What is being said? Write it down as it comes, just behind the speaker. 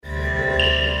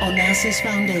Onassis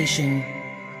Foundation.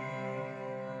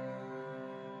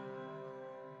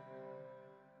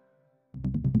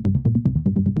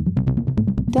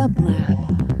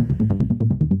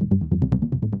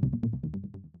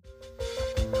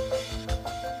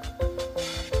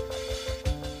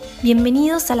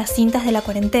 Bienvenidos a las cintas de la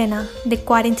cuarentena, de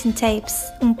Quarantine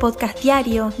Tapes, un podcast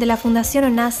diario de la Fundación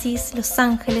Onassis, Los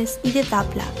Ángeles y de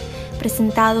TAPES,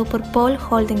 presentado por Paul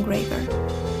Holdengraver.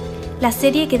 La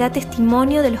serie que da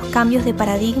testimonio de los cambios de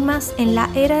paradigmas en la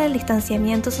era del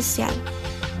distanciamiento social.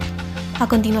 A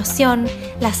continuación,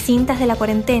 las cintas de la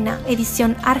cuarentena,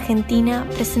 edición argentina,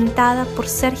 presentada por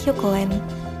Sergio Cohen.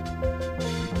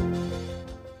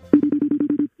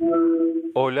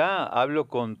 Hola, hablo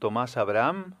con Tomás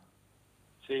Abraham.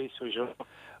 Sí, soy yo.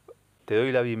 Te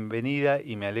doy la bienvenida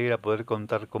y me alegra poder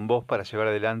contar con vos para llevar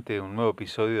adelante un nuevo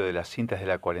episodio de las cintas de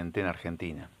la cuarentena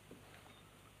argentina.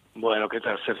 Bueno, ¿qué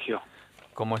tal, Sergio?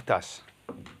 ¿Cómo estás?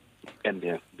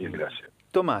 Bien, gracias.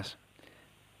 Tomás,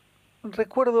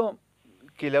 recuerdo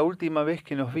que la última vez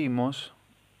que nos vimos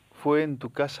fue en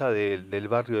tu casa del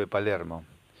barrio de Palermo.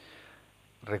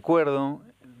 Recuerdo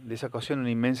de esa ocasión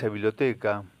una inmensa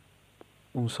biblioteca,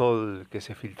 un sol que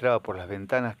se filtraba por las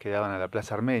ventanas que daban a la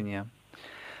Plaza Armenia.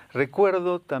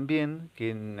 Recuerdo también que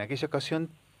en aquella ocasión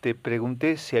te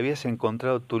pregunté si habías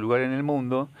encontrado tu lugar en el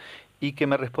mundo y que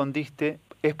me respondiste,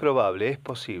 es probable, es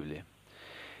posible.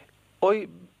 Hoy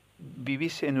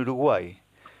vivís en Uruguay.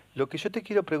 Lo que yo te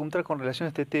quiero preguntar con relación a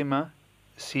este tema,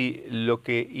 si lo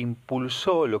que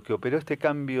impulsó, lo que operó este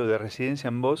cambio de residencia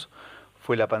en vos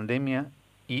fue la pandemia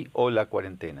y o la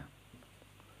cuarentena.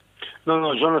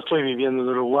 No, yo no estoy viviendo en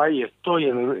Uruguay, estoy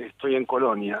en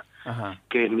Colonia, Ajá.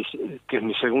 que es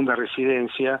mi segunda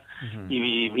residencia,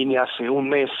 y vine hace un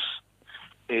mes,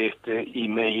 y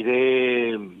me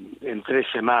iré en 3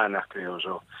 semanas, creo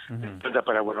yo,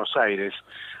 para Buenos Aires.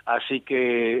 Así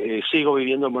que sigo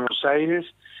viviendo en Buenos Aires.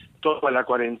 Toda la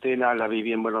cuarentena la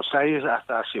viví en Buenos Aires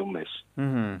hasta hace un mes.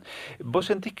 ¿Vos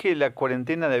sentís que la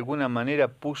cuarentena de alguna manera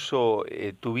puso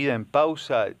tu vida en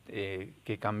pausa,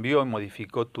 que cambió y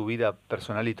modificó tu vida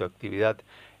personal y tu actividad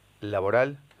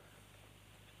laboral?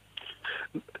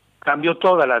 Cambió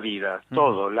toda la vida,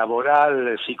 todo,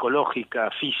 laboral,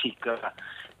 psicológica, física.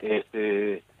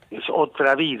 Es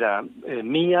otra vida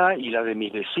mía y la de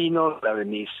mis vecinos, la de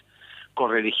mis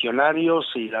correligionarios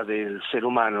y la del ser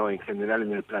humano en general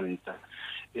en el planeta.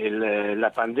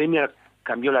 La pandemia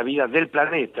cambió la vida del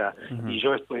planeta y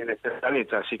yo estoy en este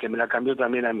planeta, así que me la cambió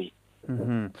también a mí.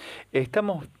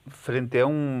 Estamos frente a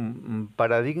un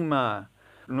paradigma,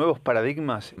 nuevos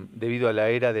paradigmas debido a la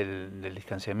era del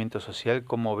distanciamiento social.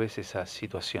 ¿Cómo ves esa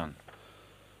situación?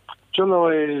 Yo no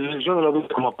lo veo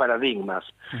como paradigmas,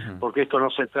 porque esto no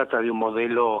se trata de un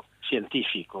modelo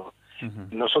científico.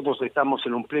 Nosotros estamos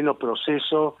en un pleno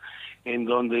proceso en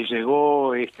donde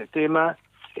llegó este tema,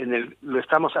 lo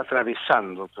estamos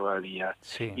atravesando todavía.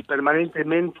 Sí. Y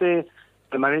permanentemente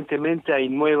hay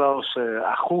nuevos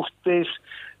ajustes,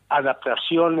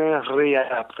 adaptaciones,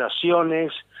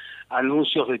 readaptaciones,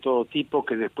 anuncios de todo tipo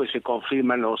que después se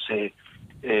confirman o se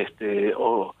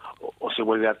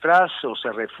vuelve atrás, o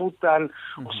se refutan,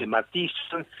 o se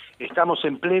matizan. Estamos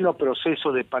en pleno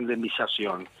proceso de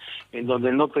pandemización, en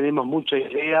donde no tenemos mucha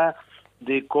idea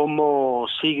de cómo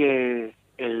sigue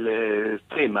el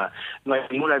tema. No hay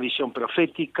ninguna visión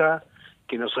profética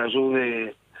que nos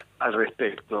ayude al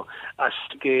respecto.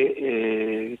 Así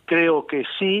que creo que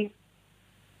sí,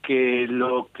 que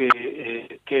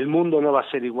que el mundo no va a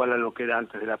ser igual a lo que era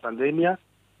antes de la pandemia,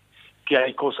 que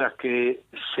hay cosas que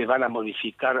se van a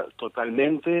modificar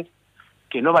totalmente,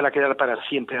 que no van a quedar para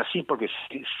siempre así porque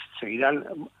seguirán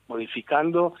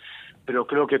modificando, pero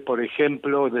creo que, por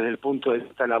ejemplo, desde el punto de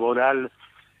vista laboral,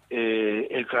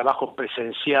 el trabajo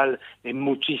presencial en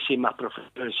muchísimas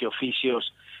profesiones y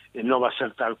oficios no va a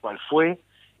ser tal cual fue,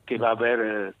 que va a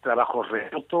haber trabajo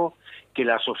remoto, que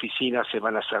las oficinas se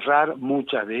van a cerrar,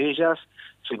 muchas de ellas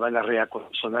se van a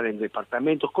reacondicionar en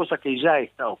departamentos, cosa que ya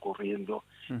está ocurriendo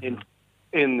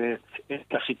en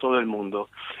casi todo el mundo.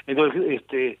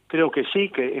 Entonces, creo que sí,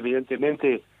 que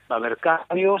evidentemente va a haber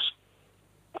cambios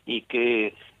y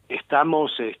que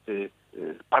estamos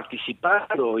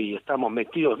participando y estamos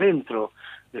metidos dentro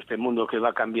de este mundo que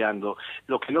va cambiando,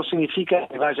 lo que no significa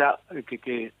que vaya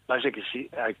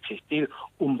a existir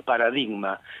un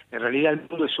paradigma. En realidad el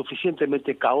mundo es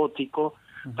suficientemente caótico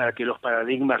para que los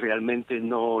paradigmas realmente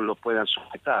no lo puedan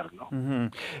sujetar, ¿no?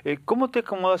 ¿Cómo te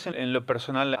acomodas en lo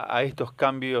personal a estos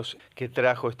cambios que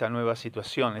trajo esta nueva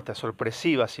situación, esta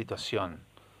sorpresiva situación?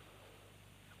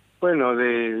 Bueno,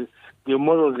 de un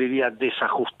modo diría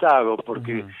desajustado,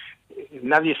 porque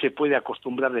nadie se puede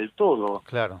acostumbrar del todo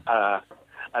Claro. a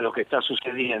a lo que está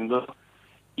sucediendo,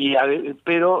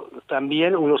 pero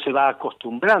también uno se va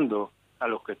acostumbrando a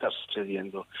lo que está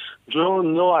sucediendo. Yo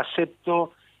no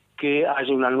acepto que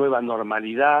haya una nueva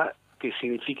normalidad que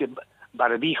signifique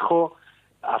barbijo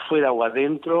afuera o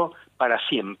adentro para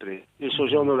siempre. Eso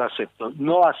yo no lo acepto.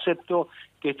 No acepto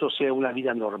que esto sea una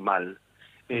vida normal.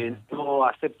 No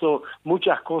acepto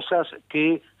muchas cosas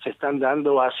que se están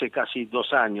dando hace casi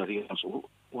 2 años, digamos,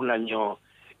 1 año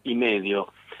y medio.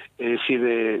 Es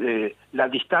decir, la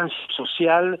distancia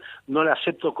social no la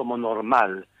acepto como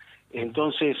normal.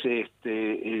 Entonces,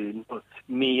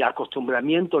 mi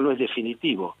acostumbramiento no es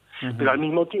definitivo. Pero al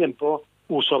mismo tiempo,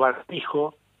 uso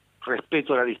barbijo,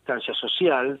 respeto la distancia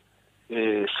social,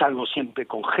 salgo siempre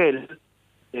con gel.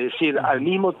 Es decir, al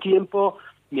mismo tiempo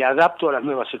me adapto a las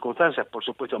nuevas circunstancias. Por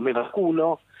supuesto, me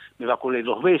vacuné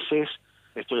 2 veces,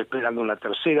 estoy esperando una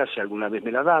tercera si alguna vez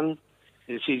me la dan.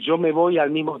 Es decir, yo me voy al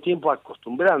mismo tiempo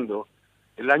acostumbrando.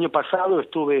 El año pasado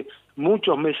estuve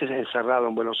muchos meses encerrado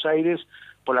en Buenos Aires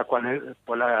por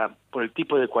el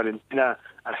tipo de cuarentena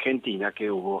argentina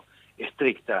que hubo,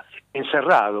 estricta.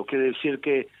 Encerrado, quiere decir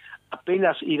que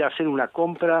apenas ir a hacer una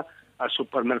compra al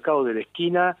supermercado de la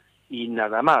esquina y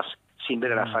nada más, sin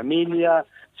ver a la familia,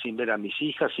 sin ver a mis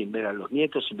hijas, sin ver a los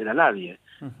nietos, sin ver a nadie,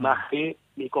 más que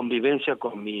mi convivencia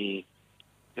con mi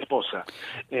esposa.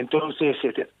 Entonces,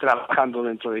 trabajando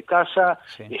dentro de casa,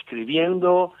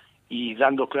 escribiendo y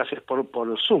dando clases por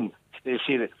Zoom. Es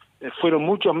decir, fueron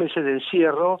muchos meses de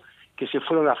encierro que se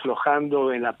fueron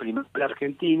aflojando en la primavera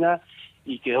argentina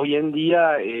y que hoy en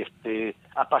día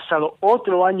ha pasado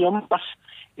otro año más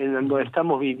en donde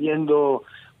estamos viviendo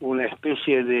una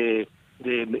especie de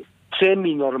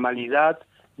semi-normalidad,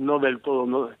 no del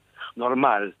todo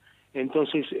normal.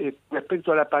 Entonces,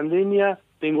 respecto a la pandemia,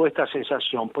 tengo esta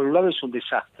sensación. Por un lado es un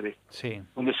desastre,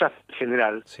 un desastre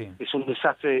general, es un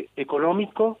desastre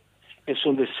económico, es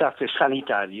un desastre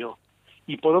sanitario.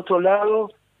 Y por otro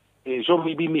lado, yo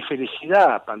viví mi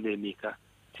felicidad pandémica.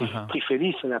 Estoy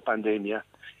feliz en la pandemia.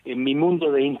 En mi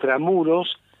mundo de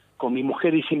intramuros, con mi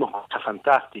mujer hicimos cosas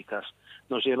fantásticas.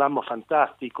 Nos llevamos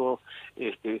fantástico,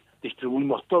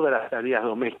 distribuimos todas las tareas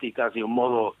domésticas de un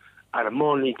modo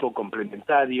armónico,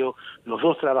 complementario. Los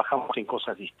dos trabajamos en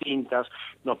cosas distintas,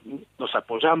 nos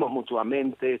apoyamos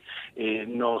mutuamente,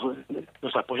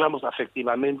 nos apoyamos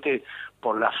afectivamente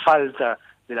por la falta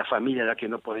de la familia a la que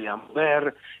no podíamos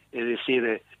ver. Es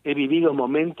decir, he vivido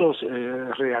momentos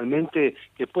realmente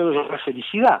que puedo llamar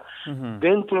felicidad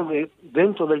dentro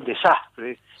del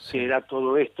desastre que era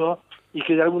todo esto, y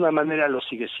que de alguna manera lo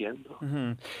sigue siendo.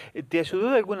 ¿Te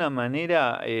ayudó de alguna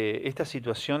manera esta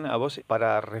situación a vos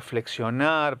para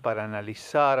reflexionar, para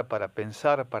analizar, para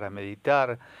pensar, para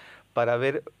meditar, para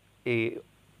ver y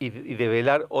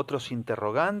develar otros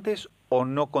interrogantes, o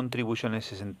no contribuyó en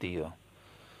ese sentido?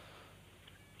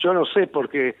 Yo no sé,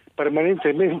 porque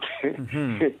permanentemente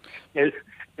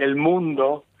el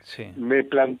mundo me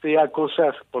plantea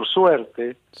cosas, por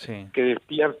suerte, que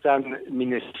despiertan mi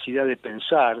necesidad de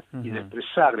pensar y de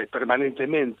expresarme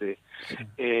permanentemente.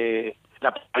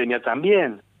 La pandemia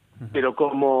también, pero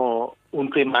como un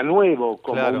tema nuevo,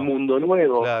 como un mundo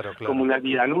nuevo, como una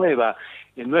vida nueva.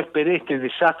 No esperé este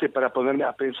desastre para ponerme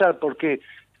a pensar, porque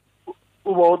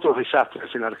hubo otros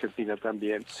desastres en Argentina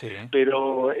también,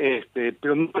 pero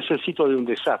no necesito de un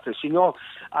desastre, sino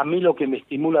a mí lo que me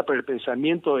estimula para el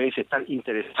pensamiento es estar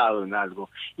interesado en algo,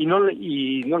 y no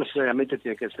necesariamente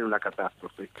tiene que ser una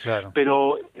catástrofe,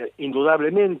 pero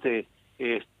indudablemente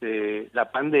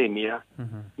la pandemia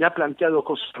me ha planteado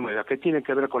cosas nuevas que tienen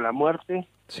que ver con la muerte,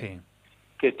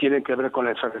 que tienen que ver con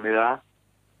la enfermedad.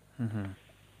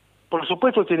 Por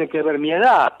supuesto tiene que ver mi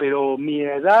edad, pero mi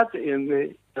edad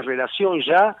en relación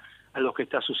ya a lo que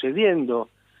está sucediendo,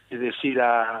 es decir,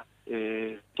 a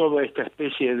toda esta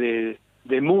especie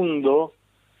de mundo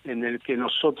en el que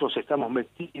nosotros estamos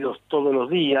metidos todos los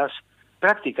días,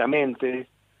 prácticamente,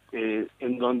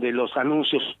 en donde los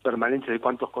anuncios permanentes de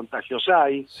cuántos contagios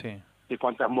hay, de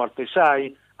cuántas muertes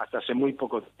hay, hasta hace muy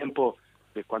poco tiempo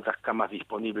de cuántas camas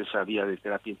disponibles había de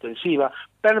terapia intensiva,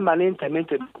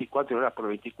 permanentemente 24 horas por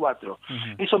 24.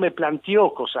 Eso me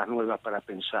planteó cosas nuevas para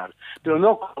pensar, pero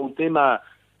no como un tema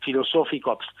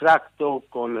filosófico abstracto,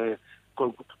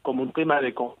 como un tema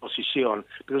de composición,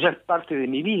 pero ya es parte de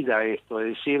mi vida esto,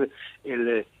 es decir,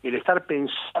 el estar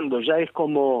pensando ya es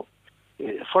como,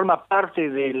 forma parte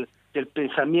del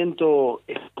pensamiento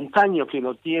espontáneo que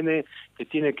uno tiene, que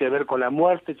tiene que ver con la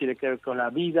muerte, tiene que ver con la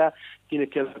vida, tiene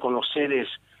que ver con los seres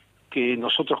que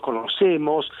nosotros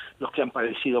conocemos, los que han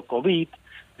padecido COVID,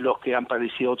 los que han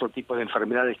padecido otro tipo de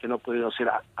enfermedades que no pudieron ser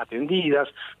atendidas.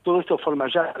 Todo esto forma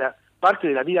ya parte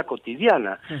de la vida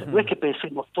cotidiana. No es que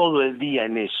pensemos todo el día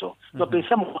en eso, no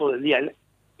pensamos todo el día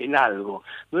en algo,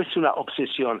 no es una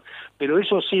obsesión, pero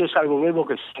eso sí es algo nuevo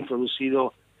que se ha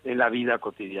introducido en la vida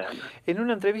cotidiana. En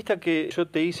una entrevista que yo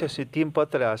te hice hace tiempo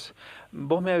atrás,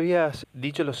 vos me habías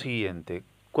dicho lo siguiente: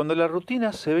 cuando la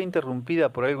rutina se ve interrumpida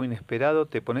por algo inesperado,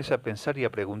 te pones a pensar y a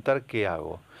preguntar ¿qué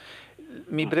hago?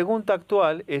 Mi pregunta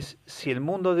actual es si el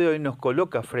mundo de hoy nos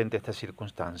coloca frente a esta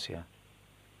circunstancia.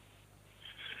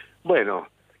 Bueno,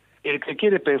 el que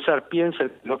quiere pensar piensa, el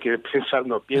que no quiere pensar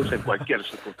no piensa en cualquier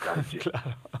circunstancia.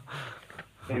 Claro.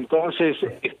 Entonces,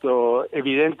 esto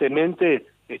evidentemente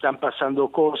están pasando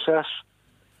cosas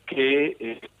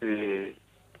que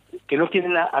no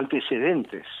tienen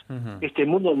antecedentes. Este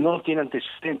mundo no tiene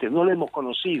antecedentes, no lo hemos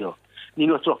conocido, ni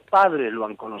nuestros padres lo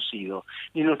han conocido,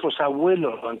 ni nuestros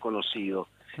abuelos lo han conocido.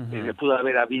 Pudo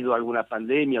haber habido alguna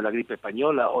pandemia, o la gripe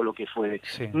española, o lo que fuere.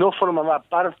 Sí. No formaba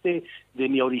parte de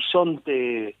mi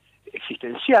horizonte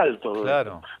existencial todo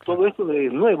esto. Todo esto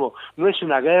es nuevo, no es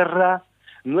una guerra,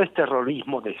 no es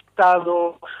terrorismo de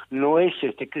Estado, no es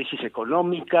crisis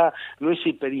económica, no es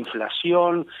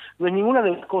hiperinflación, no es ninguna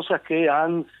de las cosas que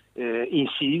han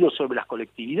incidido sobre las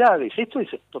colectividades. Esto es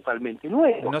totalmente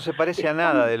nuevo. No se parece a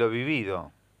nada de lo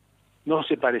vivido. No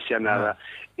se parece a nada.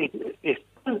 No. Es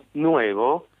tan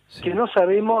nuevo que no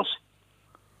sabemos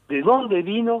de dónde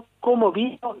vino, cómo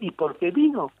vino y por qué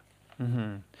vino.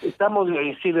 Estamos,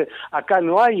 es decir, acá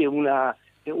no hay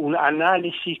un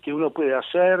análisis que uno puede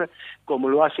hacer como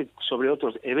lo hace sobre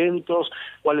otros eventos,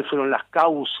 cuáles fueron las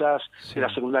causas de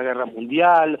la Segunda Guerra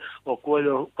Mundial o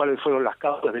cuáles fueron las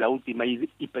causas de la última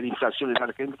hiperinflación en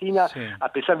Argentina, a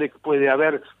pesar de que puede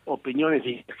haber opiniones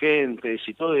divergentes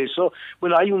y todo eso.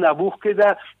 Bueno, hay una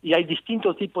búsqueda y hay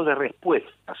distintos tipos de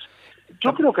respuestas.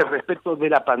 Yo creo que respecto de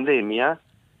la pandemia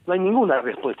no hay ninguna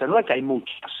respuesta, no es que hay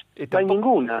muchas, no hay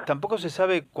ninguna. Tampoco se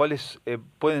sabe cuáles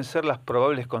pueden ser las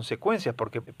probables consecuencias,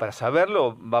 porque para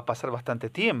saberlo va a pasar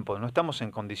bastante tiempo, no estamos en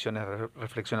condiciones de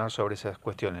reflexionar sobre esas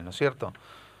cuestiones, ¿no es cierto?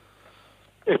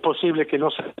 Es posible que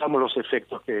no sepamos los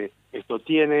efectos que esto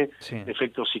tiene,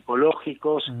 efectos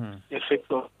psicológicos,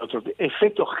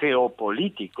 efectos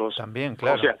geopolíticos. También,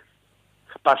 claro. O sea,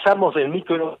 pasamos del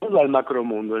micromundo al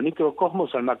macromundo, del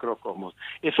microcosmos al macrocosmos.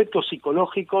 Efectos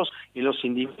psicológicos en los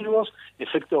individuos,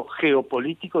 efectos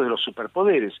geopolíticos de los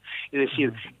superpoderes. Es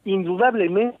decir,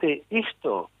 indudablemente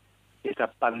esta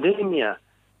pandemia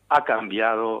ha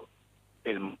cambiado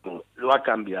el mundo, lo ha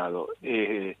cambiado.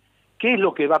 ¿Qué es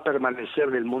lo que va a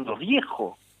permanecer del mundo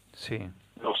viejo?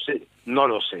 No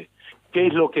lo sé. ¿Qué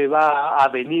es lo que va a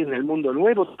venir en el mundo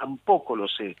nuevo? Tampoco lo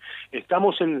sé.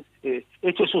 Esto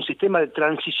es un sistema de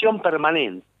transición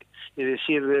permanente. Es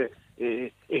decir,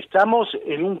 estamos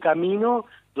en un camino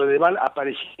donde van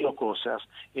apareciendo cosas,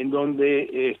 en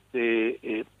donde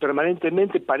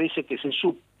permanentemente parece que se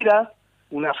supera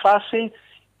una fase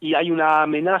y hay una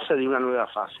amenaza de una nueva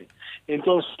fase.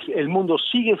 Entonces, el mundo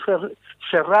sigue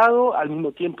cerrado, al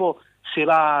mismo tiempo se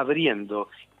va abriendo,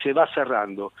 se va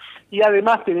cerrando. Y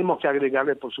además tenemos que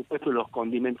agregarle, por supuesto, los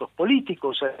condimentos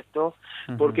políticos a esto,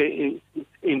 porque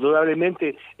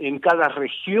indudablemente en cada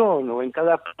región o en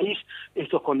cada país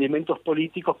estos condimentos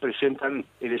políticos presentan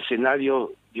el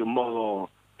escenario de un modo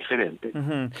diferente.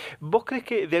 ¿Vos crees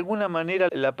que de alguna manera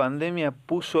la pandemia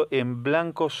puso en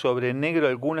blanco sobre negro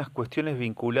algunas cuestiones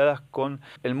vinculadas con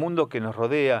el mundo que nos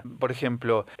rodea? Por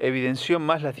ejemplo, evidenció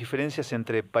más las diferencias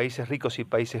entre países ricos y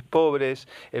países pobres,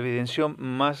 evidenció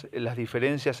más las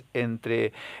diferencias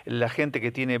entre la gente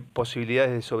que tiene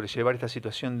posibilidades de sobrellevar esta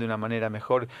situación de una manera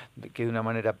mejor que de una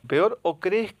manera peor, ¿o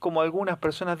crees, como algunas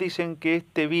personas dicen, que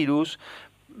este virus,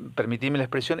 permitidme la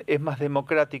expresión, es más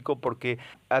democrático porque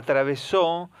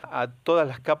atravesó a todas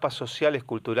las capas sociales,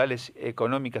 culturales,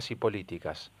 económicas y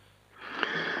políticas?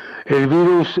 El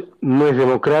virus no es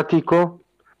democrático,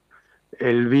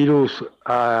 el virus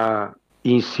ha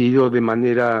incidido de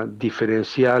manera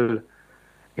diferencial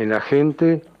en la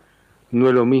gente. No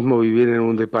es lo mismo vivir en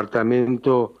un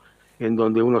departamento en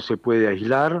donde uno se puede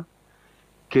aislar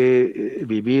que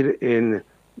vivir en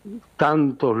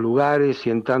tantos lugares y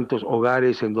en tantos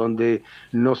hogares en donde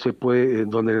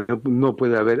no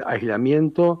puede haber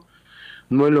aislamiento.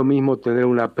 No es lo mismo tener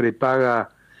una prepaga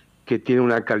que tiene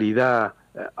una calidad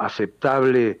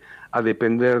aceptable a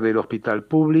depender del hospital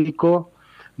público.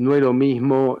 No es lo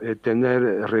mismo tener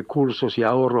recursos y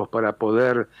ahorros para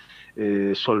poder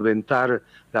solventar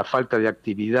la falta de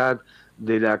actividad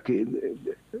del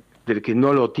que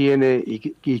no lo tiene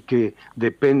y que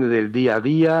depende del día a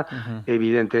día.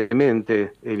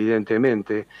 Evidentemente,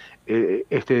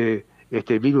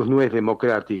 este virus no es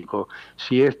democrático.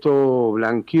 Si esto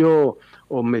blanqueó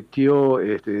o metió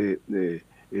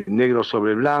negro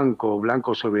sobre blanco,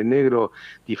 blanco sobre negro,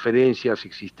 diferencias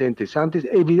existentes antes?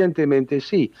 Evidentemente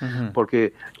sí,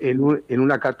 porque en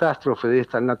una catástrofe de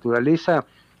esta naturaleza,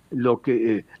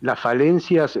 las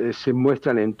falencias se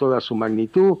muestran en toda su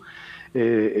magnitud.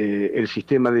 El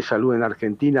sistema de salud en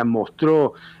Argentina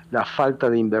mostró la falta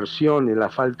de inversión y la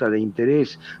falta de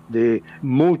interés de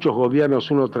muchos gobiernos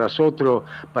uno tras otro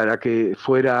para que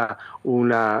fuera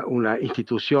una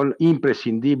institución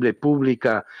imprescindible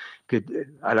pública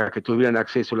a la que tuvieran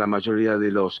acceso la mayoría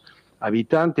de los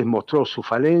habitantes. Mostró sus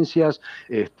falencias,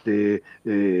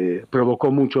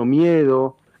 provocó mucho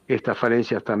miedo, estas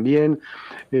falencias también.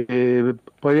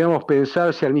 Podríamos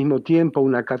pensar si al mismo tiempo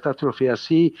una catástrofe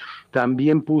así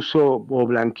también puso o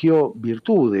blanqueó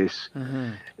virtudes,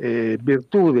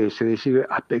 virtudes, es decir,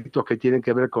 aspectos que tienen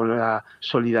que ver con la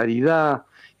solidaridad,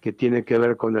 que tienen que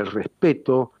ver con el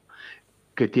respeto,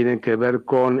 que tienen que ver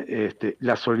con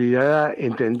la solidaridad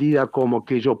entendida como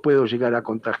que yo puedo llegar a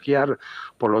contagiar,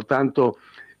 por lo tanto,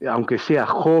 aunque sea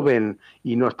joven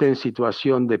y no esté en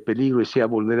situación de peligro y sea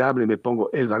vulnerable, me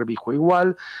pongo el barbijo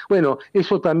igual. Bueno,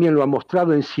 eso también lo ha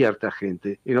mostrado en cierta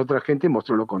gente, en otra gente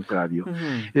mostró lo contrario.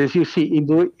 Es decir, sí,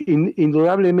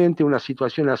 indudablemente una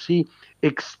situación así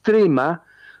extrema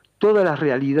todas las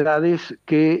realidades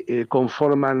que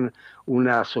conforman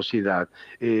una sociedad.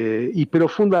 Pero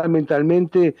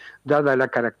fundamentalmente, dada la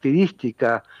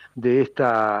característica de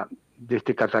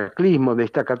este cataclismo, de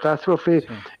esta catástrofe,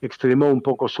 extremó un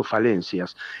poco sus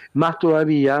falencias. Más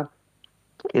todavía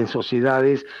en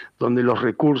sociedades donde los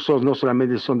recursos no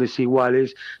solamente son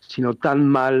desiguales, sino tan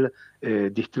mal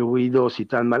distribuidos y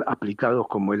tan mal aplicados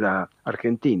como es la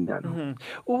Argentina, ¿no?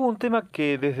 Hubo un tema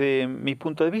que desde mi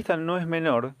punto de vista no es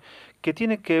menor, que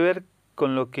tiene que ver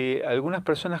con lo que algunas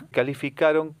personas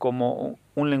calificaron como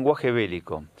un lenguaje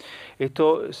bélico.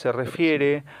 Esto se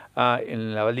refiere a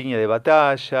en la línea de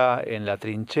batalla, en la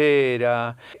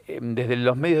trinchera, desde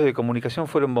los medios de comunicación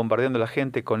fueron bombardeando a la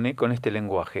gente con este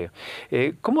lenguaje.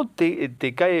 ¿Cómo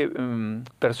te cae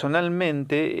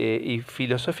personalmente y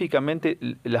filosóficamente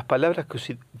las palabras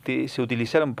que se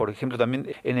utilizaron, por ejemplo, también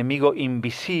enemigo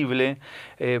invisible,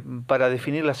 para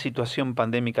definir la situación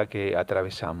pandémica que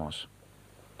atravesamos?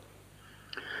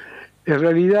 En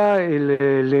realidad,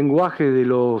 el lenguaje de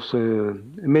los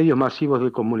medios masivos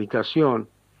de comunicación,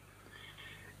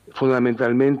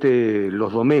 fundamentalmente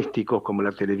los domésticos, como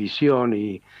la televisión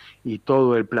y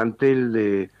todo el plantel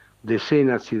de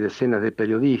decenas y decenas de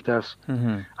periodistas,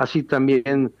 así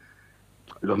también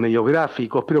los medios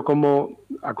gráficos, pero como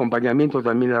acompañamiento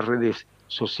también las redes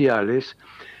sociales,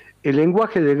 el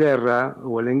lenguaje de guerra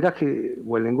o el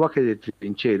lenguaje de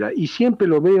trinchera, y siempre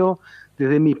lo veo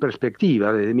desde mi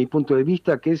perspectiva, desde mi punto de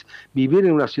vista, que es vivir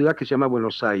en una ciudad que se llama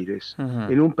Buenos Aires,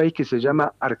 en un país que se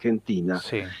llama Argentina.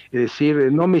 Sí. Es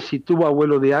decir, no me sitúo a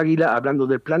vuelo de águila hablando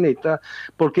del planeta,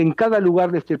 porque en cada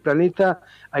lugar de este planeta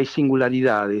hay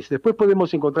singularidades. Después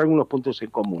podemos encontrar algunos puntos en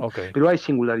común, pero hay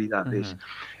singularidades.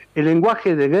 El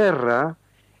lenguaje de guerra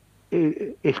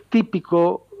es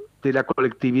típico de la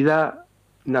colectividad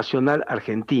nacional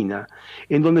argentina,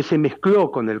 en donde se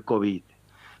mezcló con el COVID.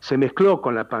 Se mezcló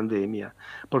con la pandemia,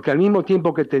 porque al mismo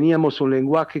tiempo que teníamos un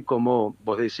lenguaje, como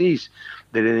vos decís,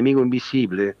 del enemigo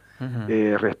invisible,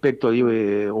 respecto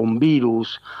de un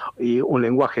virus, y un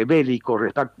lenguaje bélico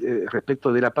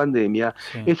respecto de la pandemia,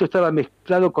 eso estaba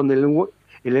mezclado con el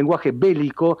lenguaje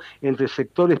bélico entre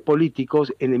sectores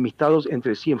políticos enemistados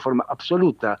entre sí en forma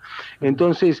absoluta.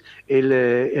 Entonces,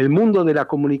 el mundo de la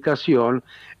comunicación,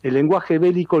 el lenguaje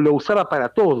bélico lo usaba para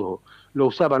todo. Lo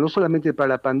usaba no solamente para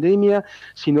la pandemia,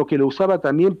 sino que lo usaba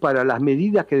también para las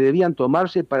medidas que debían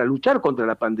tomarse para luchar contra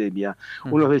la pandemia.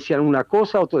 Unos decían una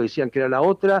cosa, otros decían que era la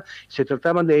otra, se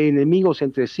trataban de enemigos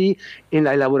entre sí en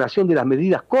la elaboración de las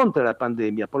medidas contra la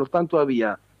pandemia. Por lo tanto,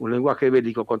 había un lenguaje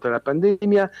bélico contra la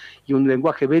pandemia y un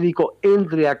lenguaje bélico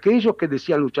entre aquellos que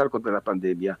decían luchar contra la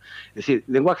pandemia. Es decir,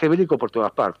 lenguaje bélico por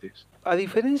todas partes. A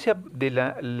diferencia de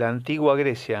la antigua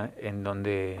Grecia, en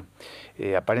donde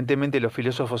aparentemente los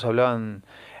filósofos hablaban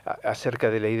acerca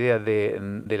de la idea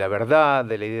de la verdad,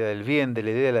 de la idea del bien, de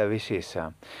la idea de la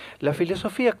belleza, la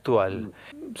filosofía actual,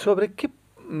 ¿sobre qué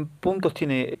puntos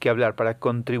tiene que hablar para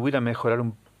contribuir a mejorar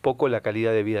un poco la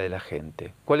calidad de vida de la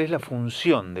gente? ¿Cuál es la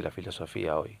función de la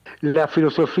filosofía hoy? La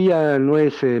filosofía no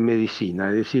es medicina,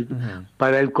 es decir,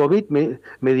 para el COVID,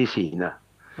 medicina.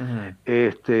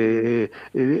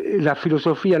 La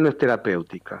filosofía no es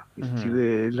terapéutica, es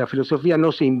decir, la filosofía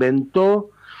no se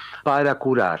inventó para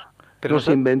curar, pero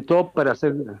se inventó para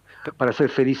hacer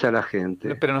feliz a la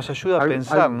gente. Pero nos ayuda a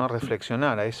pensar, ¿no?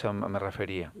 Reflexionar, a eso me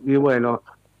refería. Y bueno,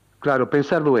 claro,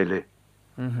 pensar duele.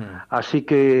 Así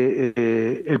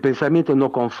que el pensamiento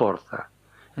no conforta,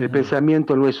 El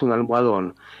pensamiento no es un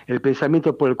almohadón. El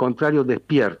pensamiento, por el contrario,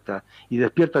 despierta, y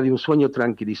despierta de un sueño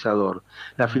tranquilizador.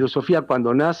 La filosofía,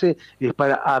 cuando nace, es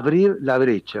para abrir la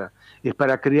brecha, es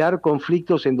para crear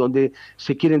conflictos en donde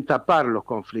se quieren tapar los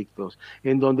conflictos,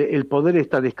 en donde el poder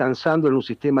está descansando en un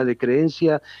sistema de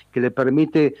creencia que le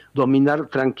permite dominar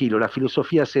tranquilo. La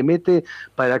filosofía se mete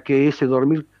para que ese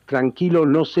dormir tranquilo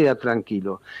no sea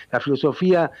tranquilo. La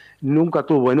filosofía nunca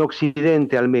tuvo, en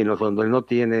Occidente al menos, donde no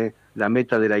tiene la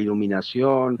meta de la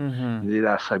iluminación, de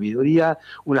la sabiduría,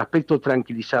 un aspecto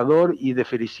tranquilizador y de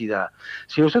felicidad.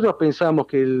 Si nosotros pensamos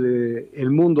que el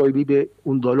mundo hoy vive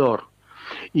un dolor,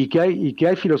 y que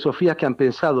hay filosofías que han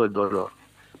pensado el dolor,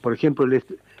 por ejemplo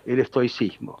el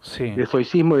estoicismo. Sí. El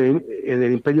estoicismo en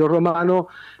el Imperio Romano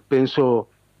pensó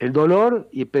el dolor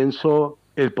y pensó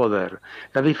el poder.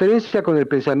 La diferencia con el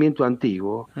pensamiento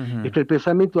antiguo es que el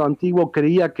pensamiento antiguo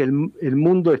creía que el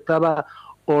mundo estaba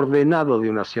ordenado de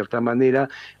una cierta manera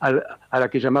a la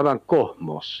que llamaban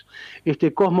cosmos.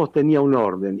 Este cosmos tenía un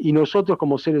orden y nosotros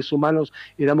como seres humanos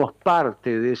éramos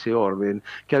parte de ese orden,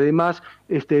 que además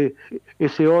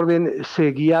ese orden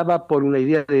se guiaba por una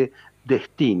idea de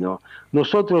destino.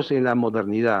 Nosotros en la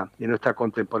modernidad, en nuestra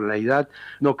contemporaneidad,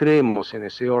 no creemos en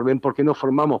ese orden porque no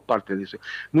formamos parte de eso.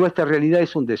 Nuestra realidad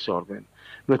es un desorden.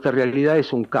 Nuestra realidad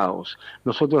es un caos.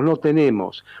 Nosotros no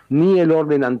tenemos ni el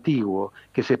orden antiguo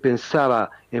que se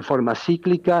pensaba en forma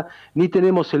cíclica, ni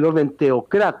tenemos el orden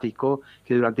teocrático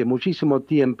que durante muchísimo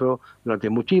tiempo, durante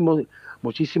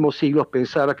muchísimos siglos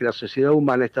pensaba que la sociedad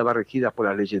humana estaba regida por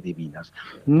las leyes divinas.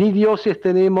 Ni dioses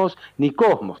tenemos, ni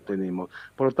cosmos tenemos.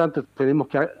 Por lo tanto, tenemos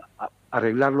que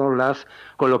arreglárnoslas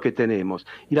con lo que tenemos.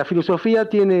 Y la filosofía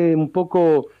tiene un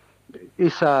poco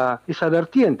esa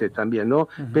vertiente también, ¿no?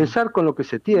 Pensar con lo que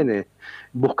se tiene,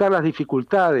 buscar las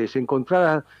dificultades, encontrar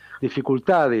las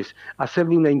dificultades, hacer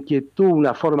de una inquietud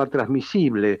una forma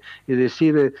transmisible. Es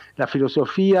decir, la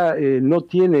filosofía no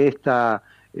tiene esta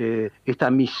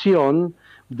misión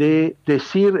de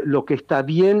decir lo que está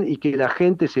bien y que la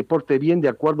gente se porte bien de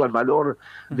acuerdo al valor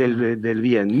del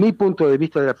bien. Mi punto de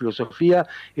vista de la filosofía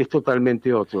es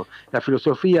totalmente otro. La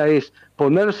filosofía es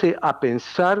ponerse a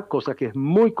pensar, cosa que es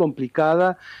muy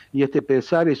complicada, y este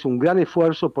pensar es un gran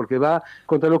esfuerzo porque va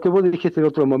contra lo que vos dijiste en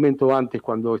otro momento antes,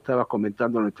 cuando estabas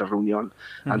comentando nuestra reunión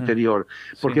anterior,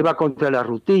 porque va contra la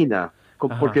rutina,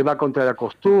 porque va contra la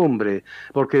costumbre,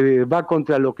 porque va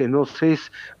contra lo que nos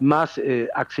es más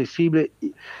accesible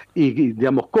y,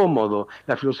 digamos, cómodo.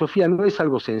 La filosofía no es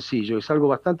algo sencillo, es algo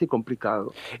bastante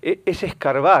complicado. Es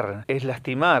escarbar, es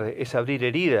lastimar, es abrir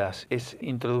heridas, es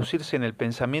introducirse en el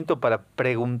pensamiento para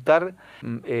preguntar,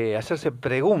 hacerse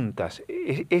preguntas.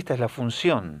 Esta es la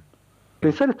función.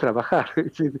 Pensar es trabajar,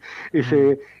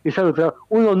 es algo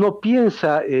uno no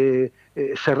piensa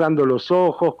cerrando los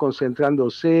ojos,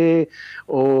 concentrándose,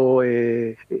 o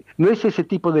no es ese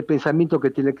tipo de pensamiento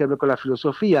que tiene que ver con la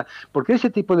filosofía, porque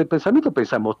ese tipo de pensamiento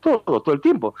pensamos todo el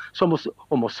tiempo, somos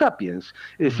homo sapiens,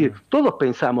 es decir, todos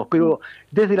pensamos, pero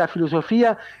desde la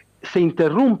filosofía se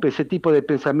interrumpe ese tipo de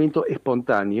pensamiento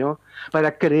espontáneo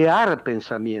para crear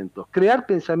pensamientos. Crear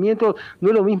pensamientos no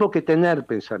es lo mismo que tener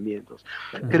pensamientos.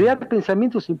 Crear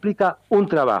pensamientos implica un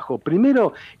trabajo.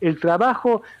 Primero, el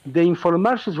trabajo de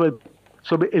informarse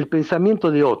sobre el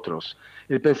pensamiento de otros.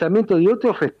 El pensamiento de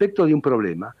otros respecto de un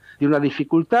problema, de una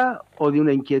dificultad o de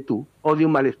una inquietud o de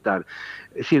un malestar.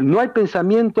 Es decir, no hay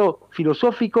pensamiento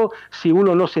filosófico si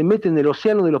uno no se mete en el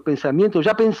océano de los pensamientos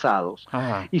ya pensados.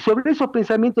 Y sobre esos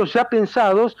pensamientos ya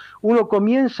pensados, uno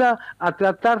comienza a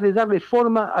tratar de darle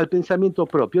forma al pensamiento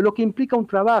propio, lo que implica un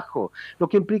trabajo, lo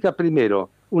que implica primero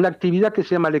una actividad que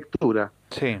se llama lectura,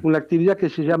 una actividad que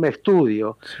se llama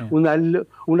estudio,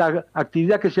 una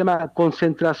actividad que se llama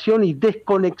concentración y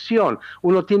desconexión.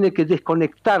 Uno tiene que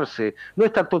desconectarse, no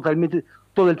estar totalmente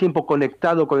todo el tiempo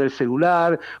conectado con el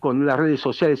celular, con las redes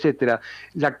sociales, etcétera.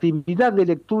 La actividad de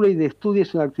lectura y de estudio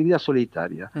es una actividad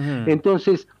solitaria.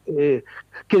 Entonces, que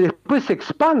después se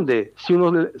expande si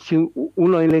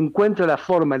uno le encuentra la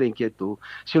forma, la inquietud,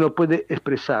 si uno puede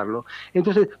expresarlo.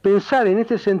 Entonces, pensar en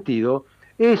este sentido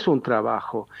es un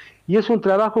trabajo. Y es un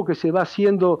trabajo que se va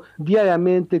haciendo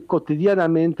diariamente,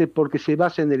 cotidianamente, porque se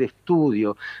basa en el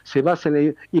estudio, se basa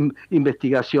en la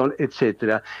investigación,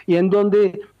 etcétera. Y en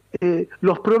donde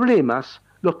los problemas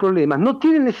no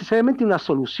tienen necesariamente una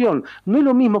solución. No es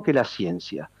lo mismo que la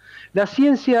ciencia. La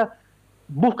ciencia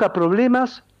busca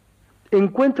problemas,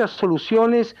 encuentra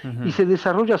soluciones y se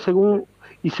desarrolla según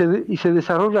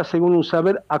un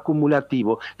saber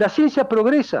acumulativo. La ciencia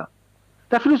progresa.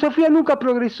 La filosofía nunca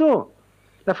progresó.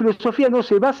 La filosofía no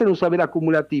se basa en un saber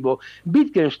acumulativo.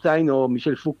 Wittgenstein o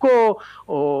Michel Foucault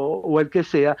o el que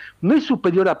sea no es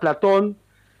superior a Platón.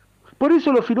 Por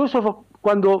eso los filósofos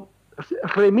cuando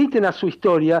remiten a su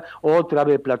historia, otra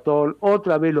vez Platón,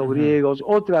 otra vez los griegos,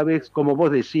 otra vez, como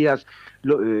vos decías,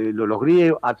 los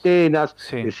griegos, Atenas,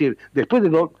 es decir, después de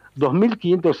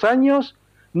 2500 años,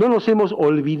 no nos hemos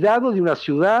olvidado de una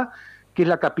ciudad que es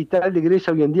la capital de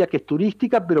Grecia hoy en día, que es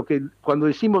turística, pero que cuando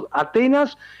decimos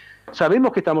Atenas,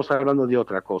 sabemos que estamos hablando de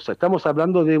otra cosa, estamos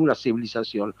hablando de una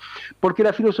civilización, porque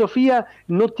la filosofía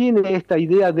no tiene esta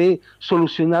idea de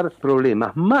solucionar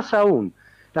problemas, más aún,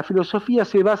 la filosofía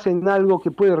se basa en algo que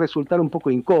puede resultar un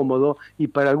poco incómodo y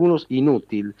para algunos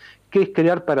inútil, que es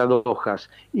crear paradojas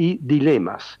y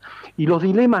dilemas. Y los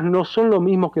dilemas no son lo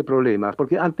mismo que problemas,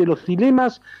 porque ante los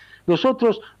dilemas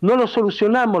nosotros no los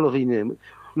solucionamos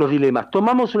los dilemas,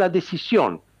 tomamos una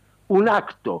decisión, un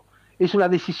acto, es una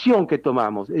decisión que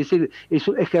tomamos, es decir, es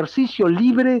un ejercicio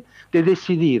libre de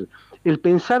decidir. El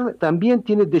pensar también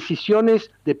tiene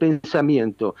decisiones de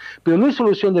pensamiento, pero no es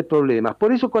solución de problemas.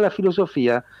 Por eso con la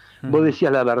filosofía, vos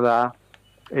decías la verdad,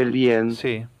 el bien,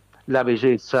 la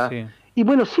belleza, y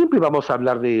bueno, siempre vamos a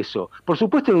hablar de eso. Por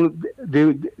supuesto,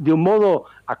 de un modo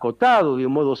acotado, de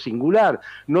un modo singular,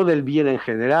 no del bien en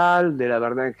general, de la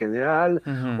verdad en general,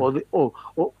 o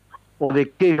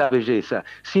de qué es la belleza,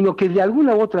 sino que de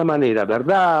alguna u otra manera,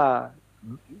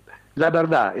 la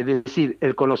verdad, es decir,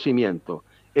 el conocimiento,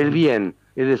 el bien,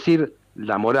 es decir,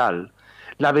 la moral,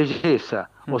 la belleza,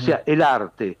 o sea, el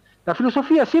arte. La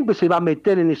filosofía siempre se va a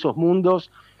meter en esos mundos,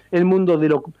 el mundo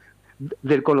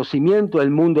del conocimiento,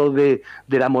 el mundo de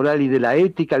la moral y de la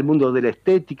ética, el mundo de la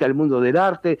estética, el mundo del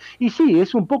arte, y sí,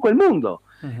 es un poco el mundo.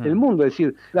 El mundo, es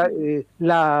decir,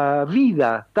 la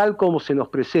vida tal como se nos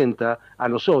presenta a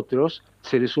nosotros,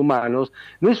 seres humanos,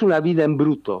 no es una vida en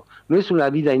bruto, no es una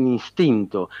vida en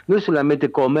instinto, no es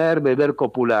solamente comer, beber,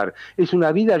 copular, es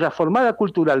una vida ya formada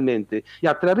culturalmente, y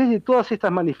a través de todas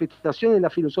estas manifestaciones la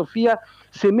filosofía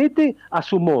se mete a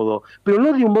su modo, pero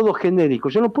no de un modo genérico.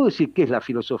 Yo no puedo decir qué es la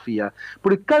filosofía,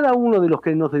 porque cada uno de los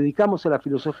que nos dedicamos a la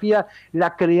filosofía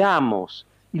la creamos,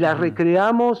 y la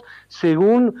recreamos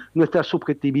según nuestra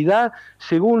subjetividad,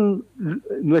 según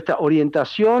nuestra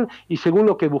orientación y según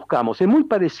lo que buscamos. Es muy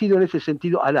parecido en ese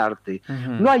sentido al arte.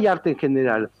 No hay arte en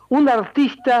general. Un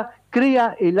artista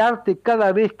crea el arte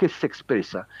cada vez que se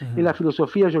expresa. En la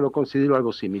filosofía yo lo considero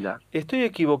algo similar. ¿Estoy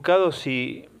equivocado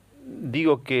si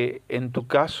digo que en tu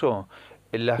caso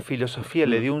la filosofía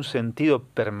le dio un sentido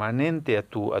permanente a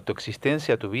tu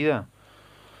existencia, a tu vida?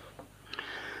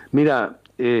 Mira,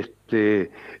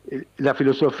 la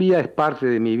filosofía es parte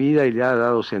de mi vida y le ha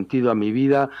dado sentido a mi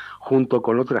vida junto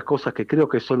con otras cosas que creo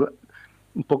que son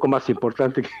un poco más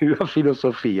importantes que la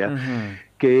filosofía,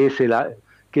 que es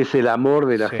el amor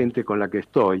de la gente con la que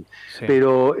estoy.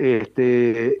 Pero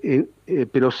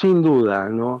sin duda,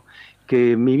 ¿no?,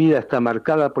 que mi vida está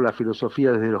marcada por la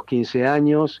filosofía desde los 15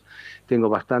 años, tengo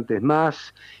bastantes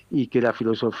más, y que la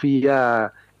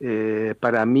filosofía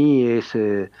para mí es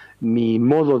mi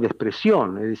modo de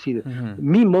expresión, es decir,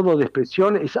 mi modo de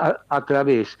expresión es a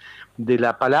través de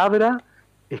la palabra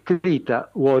escrita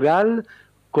u oral,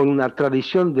 con una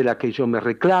tradición de la que yo me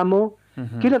reclamo,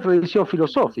 que es la tradición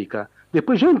filosófica.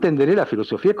 Después yo entenderé la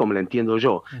filosofía como la entiendo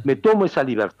yo, me tomo esa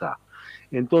libertad.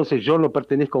 Entonces yo no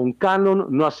pertenezco a un canon,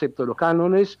 no acepto los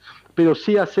cánones, pero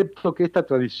sí acepto que esta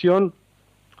tradición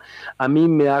a mí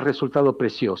me ha resultado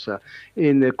preciosa.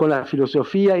 Con la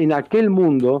filosofía, en aquel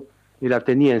mundo, el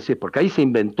ateniense, porque ahí se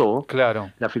inventó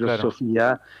la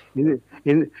filosofía,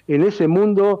 en ese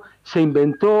mundo se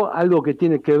inventó algo que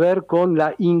tiene que ver con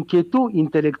la inquietud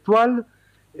intelectual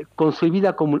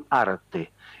concebida como un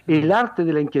arte, el arte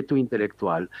de la inquietud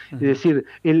intelectual, es decir,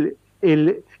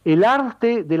 el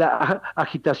arte de la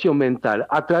agitación mental,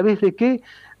 ¿a través de qué?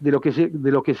 De lo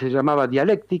que se llamaba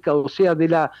dialéctica, o sea, de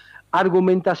la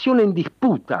argumentación en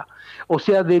disputa, o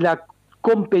sea, de la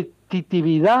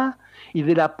competitividad y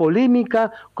de la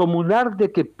polémica como un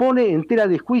arte que pone en tela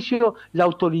de juicio la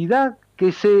autoridad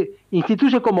que se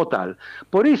instituye como tal.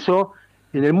 Por eso,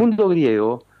 en el mundo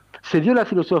griego, se dio la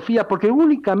filosofía porque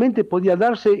únicamente podía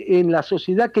darse en la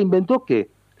sociedad que inventó, ¿qué?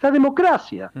 La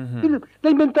democracia. La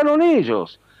inventaron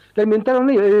ellos.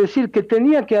 Es decir, que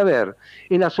tenía que haber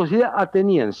en la sociedad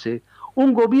ateniense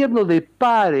un gobierno de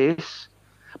pares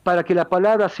para que la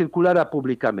palabra circulara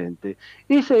públicamente.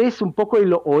 Ese es un poco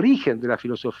el origen de la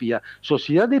filosofía.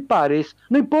 Sociedad de pares,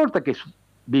 no importa que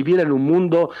viviera en un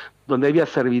mundo donde había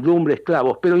servidumbre,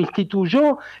 esclavos, pero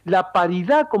instituyó la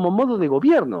paridad como modo de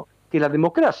gobierno, que es la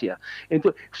democracia.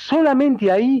 Entonces,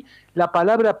 solamente ahí la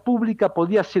palabra pública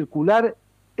podía circular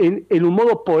en un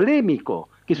modo polémico,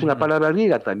 que es una palabra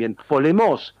griega también,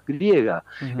 polemos, griega.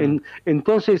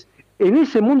 Entonces, en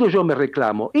ese mundo yo me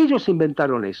reclamo. Ellos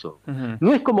inventaron eso.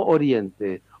 No es como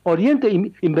Oriente. Oriente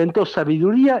inventó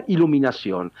sabiduría,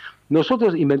 iluminación.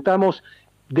 Nosotros inventamos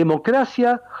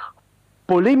democracia,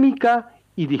 polémica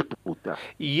y disputa.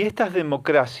 ¿Y estas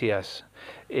democracias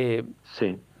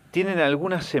Sí. tienen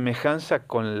alguna semejanza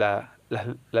con la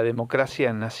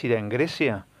democracia nacida en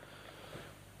Grecia?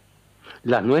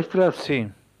 ¿Las nuestras? Sí.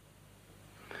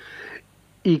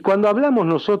 Y cuando hablamos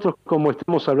nosotros, como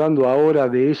estamos hablando ahora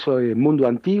de eso, del mundo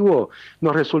antiguo,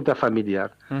 nos resulta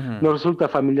familiar. Uh-huh. Nos resulta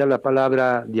familiar la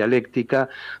palabra dialéctica,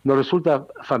 nos resulta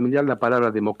familiar la palabra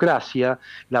democracia,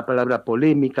 la palabra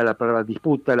polémica, la palabra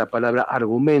disputa, la palabra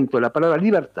argumento, la palabra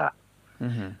libertad.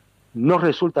 Uh-huh. Nos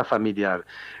resulta familiar.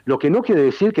 Lo que no quiere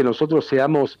decir que nosotros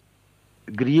seamos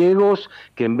griegos,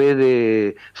 que en vez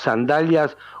de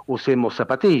sandalias usemos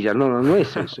zapatillas. No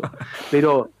es eso.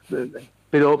 Pero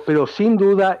sin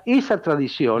duda esa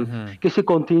tradición Uh-huh. que se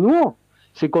continuó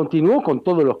con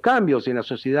todos los cambios en la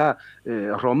sociedad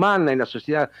romana, en la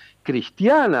sociedad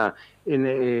cristiana,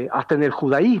 hasta en el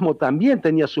judaísmo también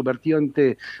tenía su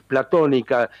vertiente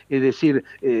platónica, es decir,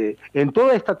 en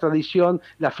toda esta tradición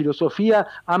la filosofía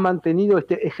ha mantenido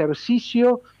este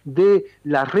ejercicio de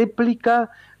la réplica,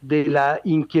 de la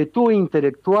inquietud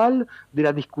intelectual, de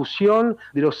la discusión,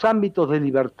 de los ámbitos de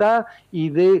libertad y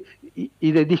de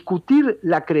discutir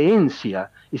la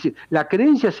creencia. Es decir, la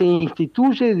creencia se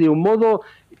instituye de un modo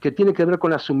que tiene que ver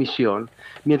con la sumisión,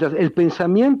 mientras el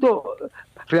pensamiento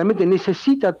realmente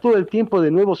necesita todo el tiempo de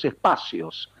nuevos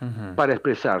espacios uh-huh. para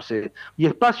expresarse, y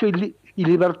espacio y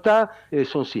libertad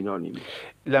son sinónimos.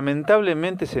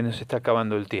 Lamentablemente se nos está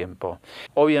acabando el tiempo.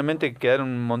 Obviamente quedaron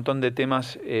un montón de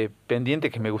temas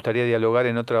pendientes que me gustaría dialogar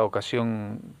en otra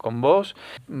ocasión con vos.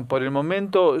 Por el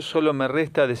momento solo me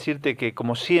resta decirte que,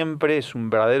 como siempre, es un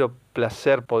verdadero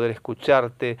placer poder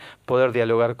escucharte, poder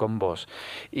dialogar con vos.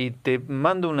 Y te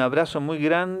mando un abrazo muy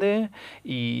grande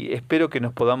y espero que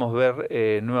nos podamos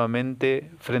ver nuevamente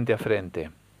frente a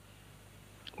frente.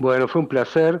 Bueno, fue un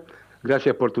placer.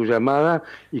 Gracias por tu llamada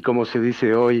y, como se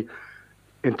dice hoy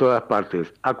en todas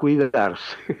partes, a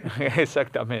cuidarse.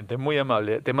 Exactamente, muy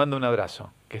amable. Te mando un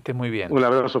abrazo. Que estés muy bien. Un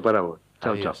abrazo para vos.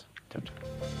 Chao, chao. Chao, chao.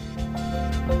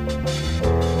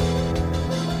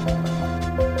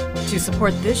 To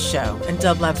support this show and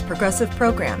Dublab's progressive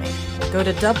programming, go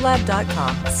to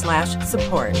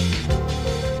dublab.com/support.